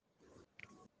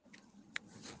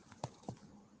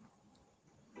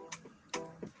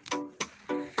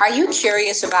Are you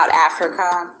curious about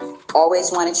Africa?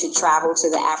 Always wanted to travel to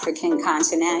the African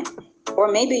continent?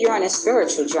 Or maybe you're on a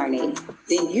spiritual journey?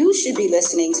 Then you should be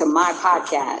listening to my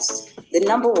podcast, the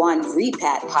number one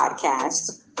repat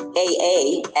podcast,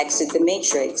 AA Exit the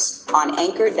Matrix, on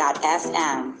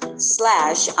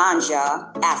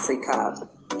anchor.fm/Anja Africa,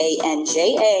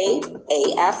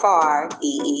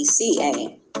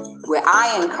 ANJAAFREECA, where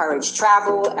I encourage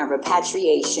travel and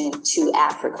repatriation to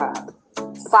Africa.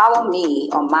 Follow me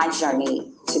on my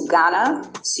journey to Ghana,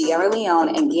 Sierra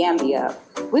Leone, and Gambia.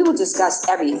 We will discuss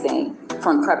everything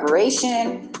from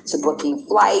preparation to booking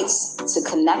flights to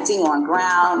connecting on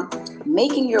ground,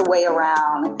 making your way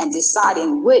around, and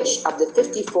deciding which of the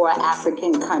 54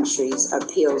 African countries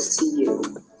appeals to you.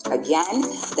 Again,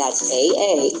 that's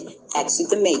AA Exit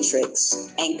the Matrix,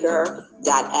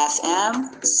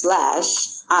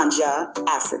 anchor.fm/Anja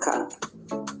Africa.